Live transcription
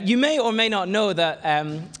You may or may not know that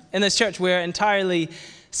in this church we're entirely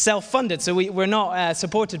self-funded, so we're not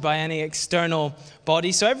supported by any external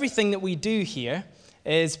body. So everything that we do here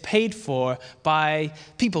is paid for by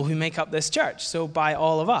people who make up this church, so by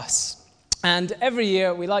all of us. And every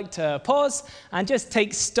year we like to pause and just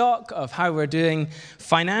take stock of how we're doing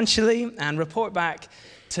financially and report back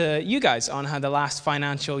to you guys on how the last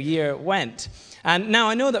financial year went. And now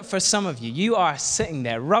I know that for some of you, you are sitting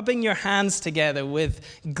there rubbing your hands together with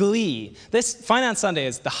glee. This Finance Sunday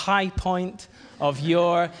is the high point of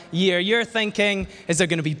your year. You're thinking, is there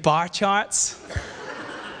going to be bar charts?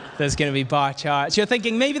 There's going to be bar charts. You're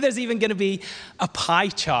thinking, maybe there's even going to be a pie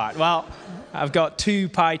chart. Well, I've got 2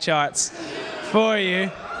 pie charts for you.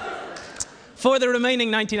 For the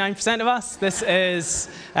remaining 99% of us, this is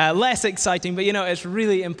less exciting, but it's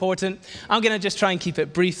really important. I'm going to just try and keep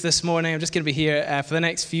it brief this morning. I'm just going to be here for the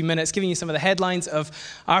next few minutes, giving you some of the headlines of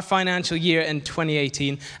our financial year in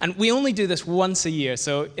 2018. And we only do this once a year,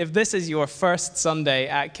 so if this is your first Sunday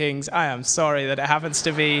at King's, I am sorry that it happens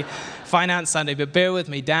to be Finance Sunday, but bear with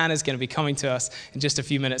me. Dan is going to be coming to us in just a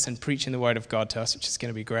few minutes and preaching the Word of God to us, which is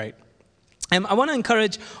going to be great. I want to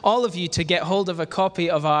encourage all of you to get hold of a copy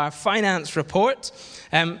of our finance report.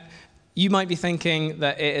 You might be thinking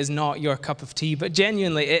that it is not your cup of tea, but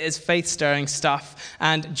genuinely it is faith-stirring stuff.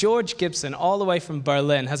 And George Gibson, all the way from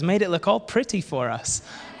Berlin, has made it look all pretty for us,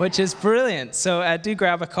 which is brilliant. So do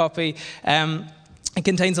grab a copy. It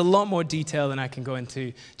contains a lot more detail than I can go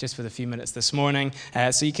into just for the few minutes this morning.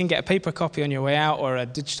 So you can get a paper copy on your way out, or a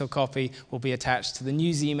digital copy will be attached to the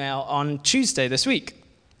news email on Tuesday this week.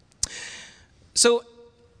 So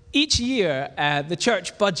each year, the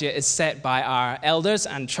church budget is set by our elders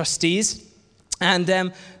and trustees. And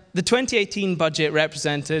the 2018 budget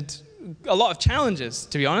represented a lot of challenges,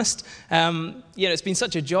 to be honest. It's been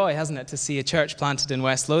such a joy, hasn't it, to see a church planted in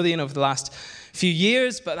West Lothian over the last few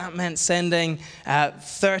years, but that meant sending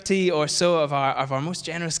 30 or so of our most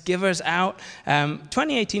generous givers out.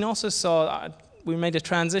 2018 also saw we made a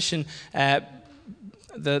transition.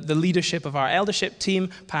 The leadership of our eldership team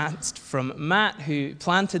passed from Matt, who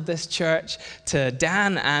planted this church, to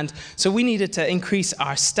Dan. And so we needed to increase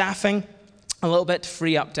our staffing a little bit to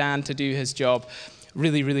free up Dan to do his job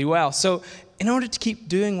really, really well. So in order to keep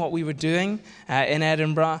doing what we were doing in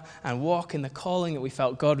Edinburgh and walk in the calling that we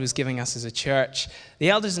felt God was giving us as a church, the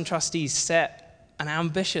elders and trustees set an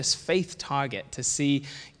ambitious faith target to see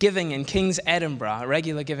giving in King's Edinburgh,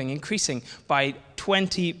 regular giving, increasing by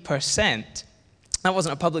 20%. That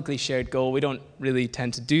wasn't a publicly shared goal. We don't really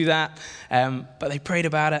tend to do that. But they prayed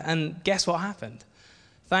about it, and guess what happened?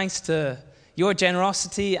 Thanks to your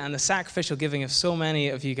generosity and the sacrificial giving of so many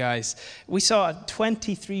of you guys, we saw a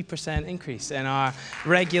 23% increase in our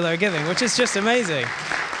regular giving, which is just amazing.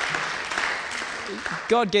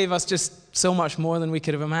 God gave us just so much more than we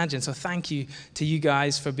could have imagined. So thank you to you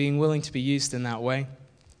guys for being willing to be used in that way.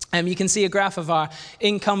 You can see a graph of our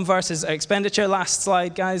income versus expenditure. Last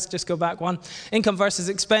slide, guys, just go back one. Income versus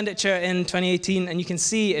expenditure in 2018, and you can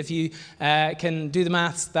see, if you can do the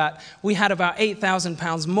maths, that we had about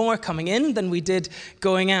 £8,000 more coming in than we did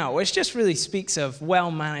going out, which just really speaks of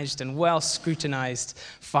well-managed and well-scrutinized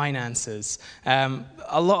finances.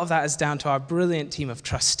 A lot of that is down to our brilliant team of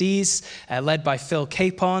trustees, led by Phil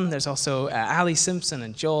Capon. There's also Ali Simpson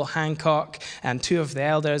and Joel Hancock, and 2 of the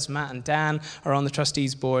elders, Matt and Dan, are on the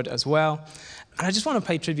trustees board as well. And I just want to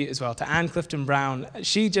pay tribute as well to Anne Clifton Brown.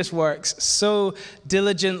 She just works so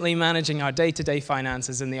diligently managing our day-to-day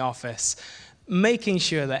finances in the office, making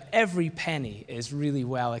sure that every penny is really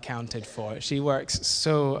well accounted for. She works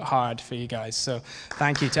so hard for you guys. So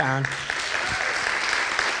thank you to Anne.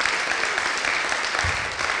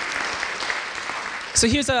 So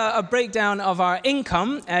here's a breakdown of our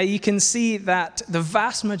income. You can see that the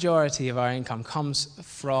vast majority of our income comes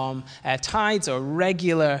from tithes or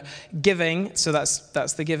regular giving. So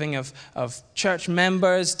that's the giving of church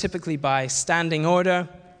members, typically by standing order.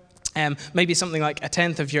 Maybe something like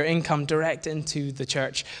 1/10 of your income direct into the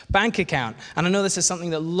church bank account. And I know this is something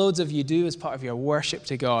that loads of you do as part of your worship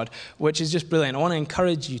to God, which is just brilliant. I want to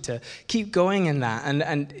encourage you to keep going in that.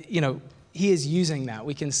 And He is using that.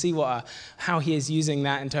 We can see how He is using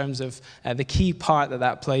that in terms of the key part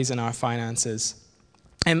that plays in our finances.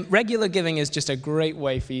 Regular giving is just a great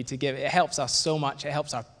way for you to give. It helps us so much. It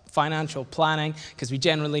helps our financial planning because we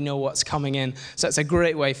generally know what's coming in. So it's a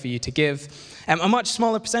great way for you to give. A much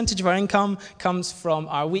smaller percentage of our income comes from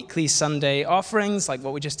our weekly Sunday offerings, like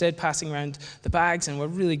what we just did, passing around the bags, and we're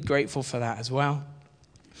really grateful for that as well.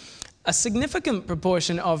 A significant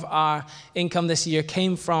proportion of our income this year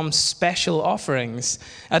came from special offerings.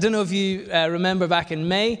 I don't know if you remember back in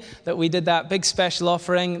May that we did that big special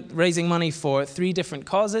offering, raising money for 3 different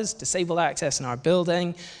causes: disabled access in our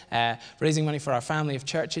building, raising money for our family of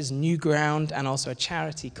churches, New Ground, and also a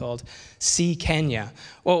charity called See Kenya.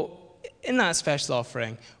 Well, in that special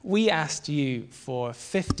offering, we asked you for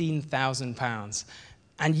 £15,000,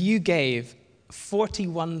 and you gave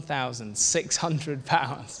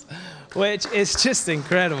 £41,600, which is just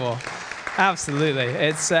incredible. Absolutely.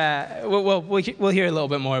 It's we'll hear a little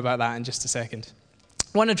bit more about that in just a second.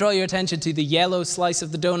 I want to draw your attention to the yellow slice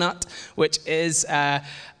of the donut, which is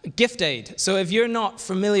gift aid. So if you're not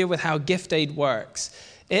familiar with how gift aid works,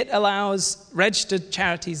 it allows registered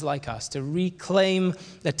charities like us to reclaim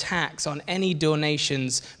the tax on any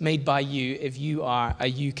donations made by you if you are a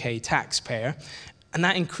UK taxpayer. And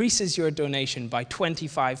that increases your donation by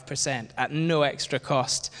 25% at no extra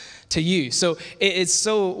cost to you. So it is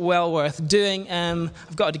so well worth doing.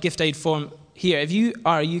 I've got a gift aid form here. If you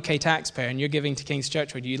are a UK taxpayer and you're giving to King's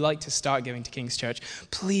Church, or you'd like to start giving to King's Church,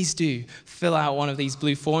 please do fill out one of these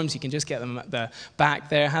blue forms. You can just get them at the back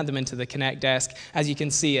there, hand them into the Connect desk. As you can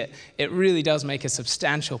see, it really does make a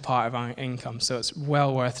substantial part of our income. So it's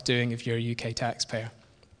well worth doing if you're a UK taxpayer.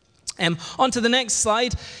 On to the next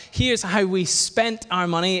slide. Here's how we spent our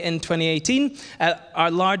money in 2018. Our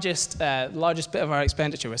largest bit of our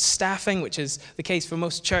expenditure was staffing, which is the case for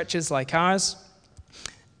most churches like ours.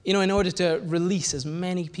 You know, in order to release as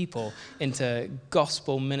many people into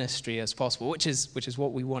gospel ministry as possible, which is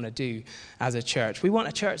what we want to do as a church. We want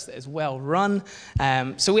a church that is well run.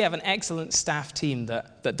 So we have an excellent staff team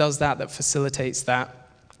that does that facilitates that.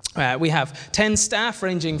 We have 10 staff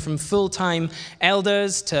ranging from full-time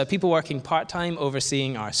elders to people working part-time,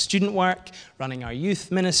 overseeing our student work, running our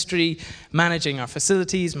youth ministry, managing our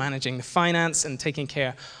facilities, managing the finance, and taking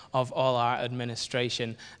care of all our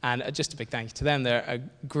administration. And just a big thank you to them. They're a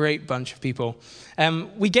great bunch of people.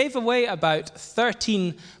 We gave away about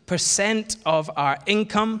 13% of our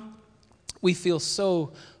income. We feel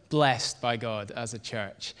so blessed by God as a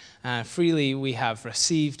church. Freely we have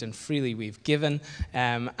received and freely we've given.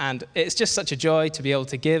 And it's just such a joy to be able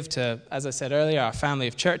to give to, as I said earlier, our family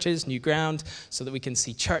of churches, New Ground, so that we can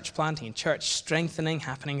see church planting and church strengthening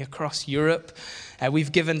happening across Europe.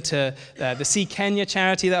 We've given to the See Kenya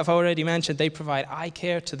charity that I've already mentioned. They provide eye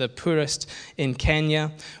care to the poorest in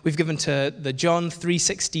Kenya. We've given to the John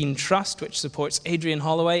 3:16 Trust, which supports Adrian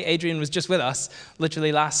Holloway. Adrian was just with us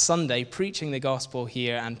literally last Sunday, preaching the gospel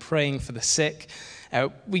here and praying for the sick.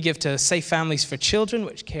 We give to Safe Families for Children,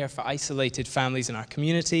 which care for isolated families in our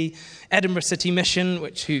community. Edinburgh City Mission,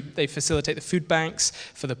 they facilitate the food banks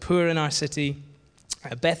for the poor in our city.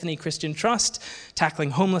 Bethany Christian Trust, tackling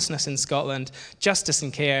homelessness in Scotland. Justice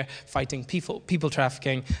and Care, fighting people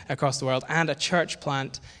trafficking across the world. And a church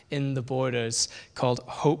plant in the borders called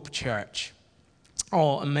Hope Church.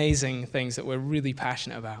 All amazing things that we're really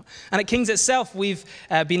passionate about. And at King's itself, we've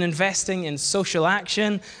been investing in social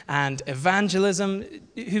action and evangelism.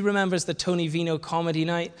 Who remembers the Tony Vino comedy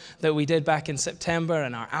night that we did back in September,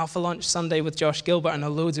 and our Alpha Lunch Sunday with Josh Gilbert? I know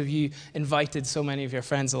loads of you invited so many of your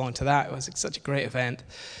friends along to that. It was such a great event.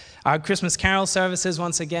 Our Christmas Carol services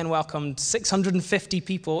once again welcomed 650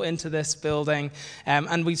 people into this building,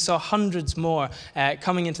 and we saw hundreds more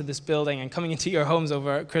coming into this building and coming into your homes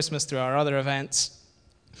over Christmas through our other events.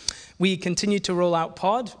 We continue to roll out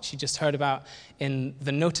Pod, which you just heard about in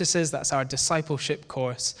the notices. That's our discipleship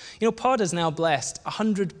course. You know, Pod has now blessed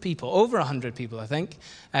 100 people, over 100 people, I think,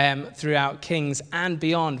 throughout King's and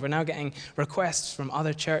beyond. We're now getting requests from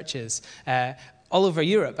other churches all over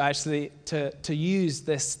Europe, actually, to use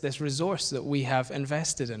this resource that we have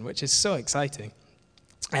invested in, which is so exciting.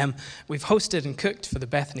 We've hosted and cooked for the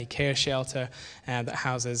Bethany Care Shelter that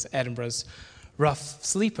houses Edinburgh's rough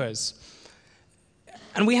sleepers.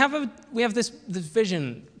 And we have this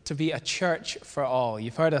vision to be a church for all.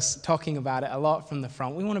 You've heard us talking about it a lot from the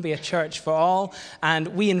front. We want to be a church for all, and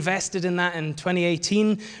we invested in that in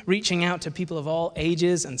 2018, reaching out to people of all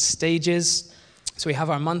ages and stages. So we have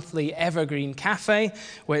our monthly Evergreen Cafe,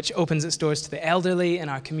 which opens its doors to the elderly in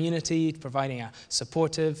our community, providing a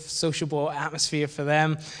supportive, sociable atmosphere for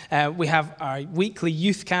them. We have our weekly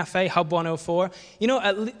youth cafe, Hub 104. You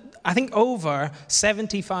know, I think over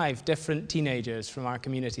 75 different teenagers from our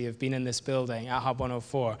community have been in this building at Hub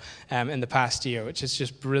 104 in the past year, which is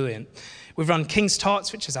just brilliant. We've run King's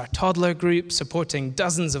Tots, which is our toddler group, supporting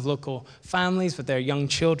dozens of local families with their young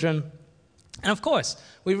children. And of course,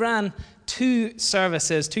 we ran two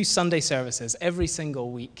Sunday services every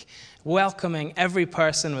single week. welcoming every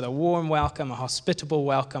person with a warm welcome, a hospitable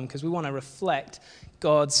welcome, because we want to reflect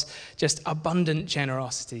God's just abundant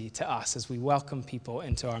generosity to us as we welcome people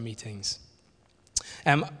into our meetings.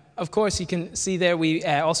 Of course, you can see there we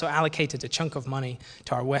also allocated a chunk of money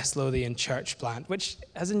to our West Lothian church plant, which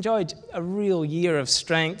has enjoyed a real year of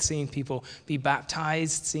strength, seeing people be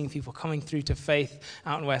baptized, seeing people coming through to faith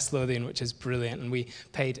out in West Lothian, which is brilliant, and we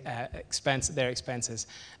paid their expenses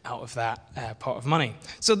out of that pot of money.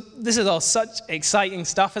 So this is all such exciting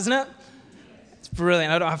stuff, isn't it? It's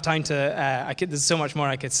brilliant. I don't have time to, there's so much more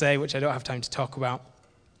I could say, which I don't have time to talk about.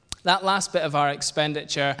 That last bit of our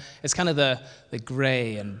expenditure is kind of the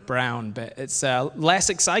grey and brown bit. It's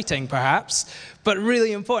less exciting, perhaps, but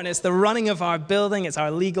really important. It's the running of our building. It's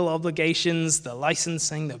our legal obligations, the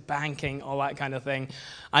licensing, the banking, all that kind of thing.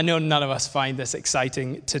 I know none of us find this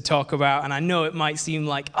exciting to talk about, and I know it might seem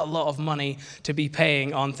like a lot of money to be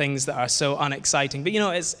paying on things that are so unexciting. But,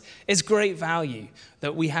 it's great value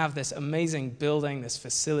that we have this amazing building, this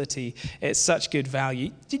facility. It's such good value.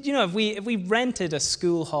 Did you know if we rented a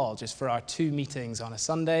school hall just for our 2 meetings on a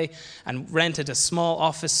Sunday and rented a small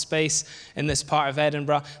office space in this part of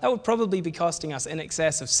Edinburgh, that would probably be costing us in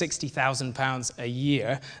excess of £60,000 a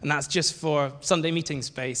year, and that's just for Sunday meeting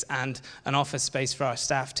space and an office space for our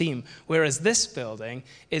staff team. Whereas this building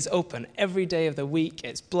is open every day of the week.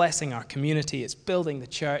 It's blessing our community. It's building the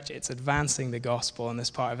church. It's advancing the gospel in this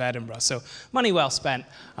part of Edinburgh. So money well spent.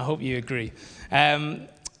 I hope you agree.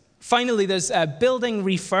 Finally, there's building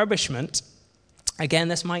refurbishment. Again,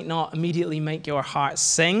 this might not immediately make your heart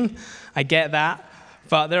sing. I get that.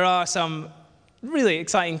 But there are some really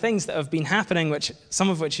exciting things that have been happening, some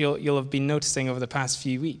of which you'll have been noticing over the past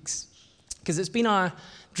few weeks. Because it's been our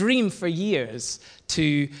dream for years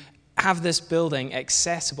to have this building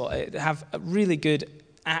accessible, have a really good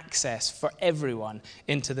access for everyone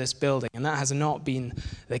into this building, and that has not been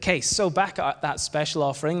the case. So back at that special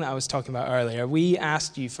offering that I was talking about earlier, we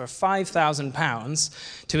asked you for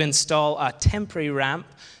 £5,000 to install a temporary ramp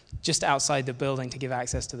just outside the building to give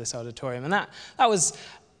access to this auditorium, and that was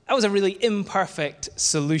a really imperfect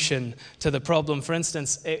solution to the problem. For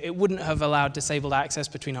instance, it wouldn't have allowed disabled access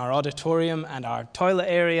between our auditorium and our toilet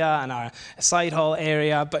area and our side hall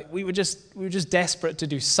area, but we were just desperate to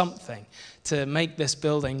do something to make this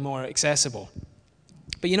building more accessible.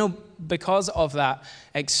 But because of that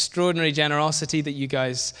extraordinary generosity that you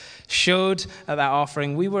guys showed at that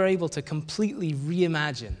offering, we were able to completely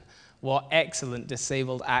reimagine what excellent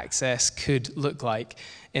disabled access could look like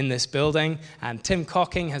in this building. And Tim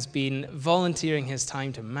Cocking has been volunteering his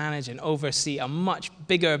time to manage and oversee a much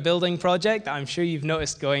bigger building project that I'm sure you've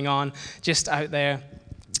noticed going on just out there,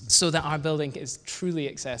 so that our building is truly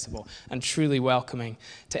accessible and truly welcoming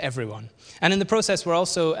to everyone. And in the process, we're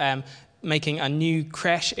also making a new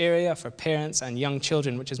creche area for parents and young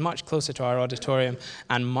children, which is much closer to our auditorium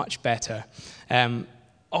and much better.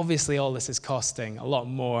 Obviously, all this is costing a lot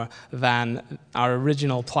more than our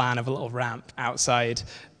original plan of a little ramp outside,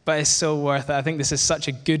 but it's so worth it. I think this is such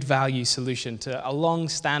a good value solution to a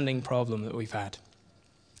long-standing problem that we've had.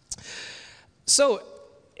 So,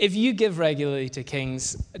 if you give regularly to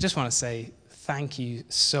Kings, I just want to say thank you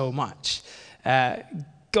so much.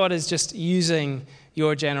 God is just using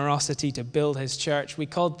your generosity to build his church. We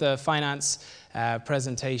called the finance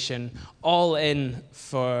presentation All In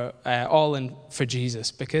for Jesus,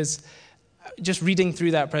 because just reading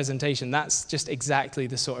through that presentation, that's just exactly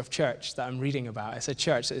the sort of church that I'm reading about. It's a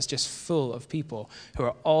church that is just full of people who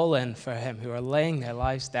are all in for him, who are laying their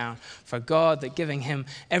lives down for God, that giving him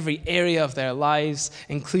every area of their lives,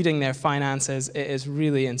 including their finances. It is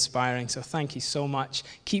really inspiring. So thank you so much.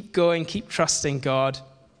 Keep going, keep trusting God.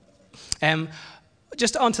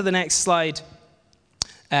 Just on to the next slide.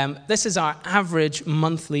 This is our average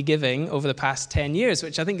monthly giving over the past 10 years,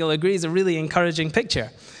 which I think you'll agree is a really encouraging picture.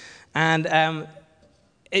 And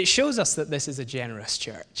it shows us that this is a generous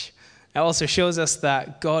church. It also shows us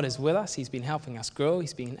that God is with us. He's been helping us grow.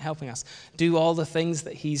 He's been helping us do all the things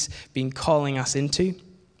that he's been calling us into.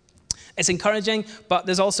 It's encouraging, but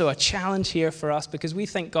there's also a challenge here for us because we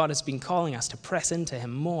think God has been calling us to press into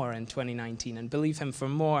him more in 2019 and believe him for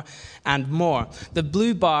more and more. The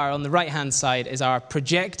blue bar on the right-hand side is our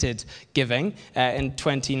projected giving in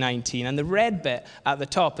 2019, and the red bit at the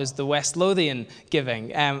top is the West Lothian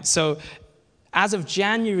giving. So as of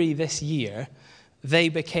January this year, they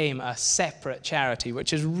became a separate charity,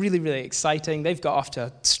 which is really, really exciting. They've got off to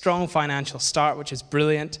a strong financial start, which is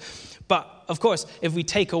brilliant. But, of course, if we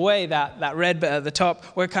take away that red bit at the top,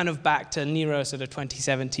 we're kind of back to nearer sort of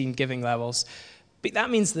 2017 giving levels. But that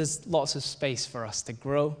means there's lots of space for us to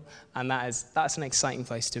grow, and that's an exciting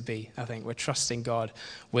place to be, I think. We're trusting God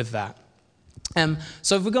with that.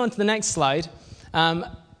 So if we go on to the next slide,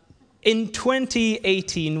 in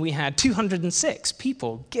 2018, we had 206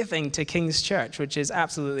 people giving to King's Church, which is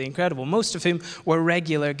absolutely incredible, most of whom were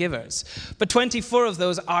regular givers. But 24 of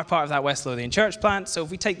those are part of that West Lothian church plant, so if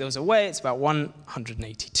we take those away, it's about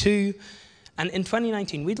 182. And in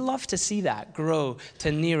 2019, we'd love to see that grow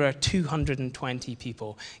to nearer 220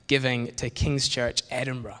 people giving to King's Church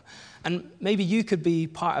Edinburgh. And maybe you could be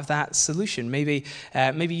part of that solution. Maybe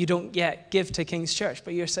you don't yet give to King's Church,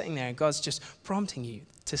 but you're sitting there and God's just prompting you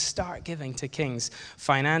to start giving to King's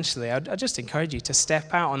financially. I'd just encourage you to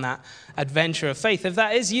step out on that adventure of faith. If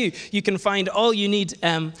that is you, you can find all you need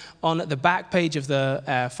on the back page of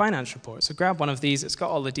the finance report. So grab one of these. It's got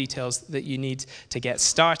all the details that you need to get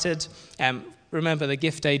started. Remember the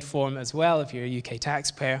gift aid form as well if you're a UK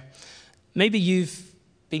taxpayer. Maybe you've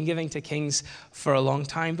been giving to King's for a long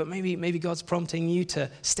time, but maybe God's prompting you to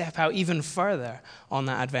step out even further on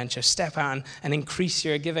that adventure. Step out and increase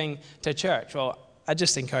your giving to church. Well, I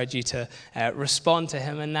just encourage you to respond to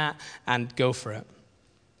him in that and go for it.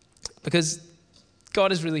 Because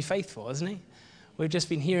God is really faithful, isn't he? We've just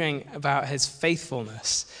been hearing about his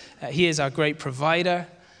faithfulness. He is our great provider.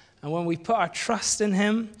 And when we put our trust in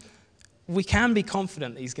him, we can be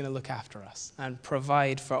confident that he's going to look after us and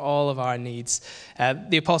provide for all of our needs.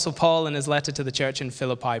 The Apostle Paul, in his letter to the church in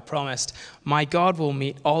Philippi, promised, "My God will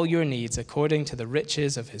meet all your needs according to the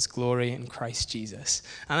riches of his glory in Christ Jesus."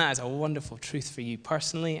 And that is a wonderful truth for you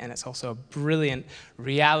personally, and it's also a brilliant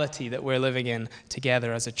reality that we're living in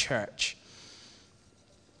together as a church.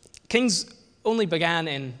 King's only began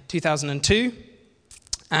in 2002,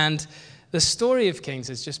 and the story of King's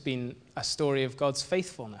has just been a story of God's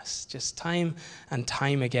faithfulness. Just time and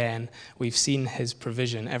time again, we've seen his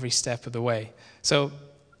provision every step of the way. So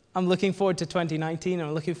I'm looking forward to 2019.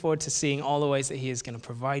 I'm looking forward to seeing all the ways that he is going to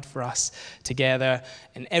provide for us together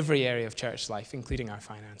in every area of church life, including our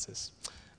finances.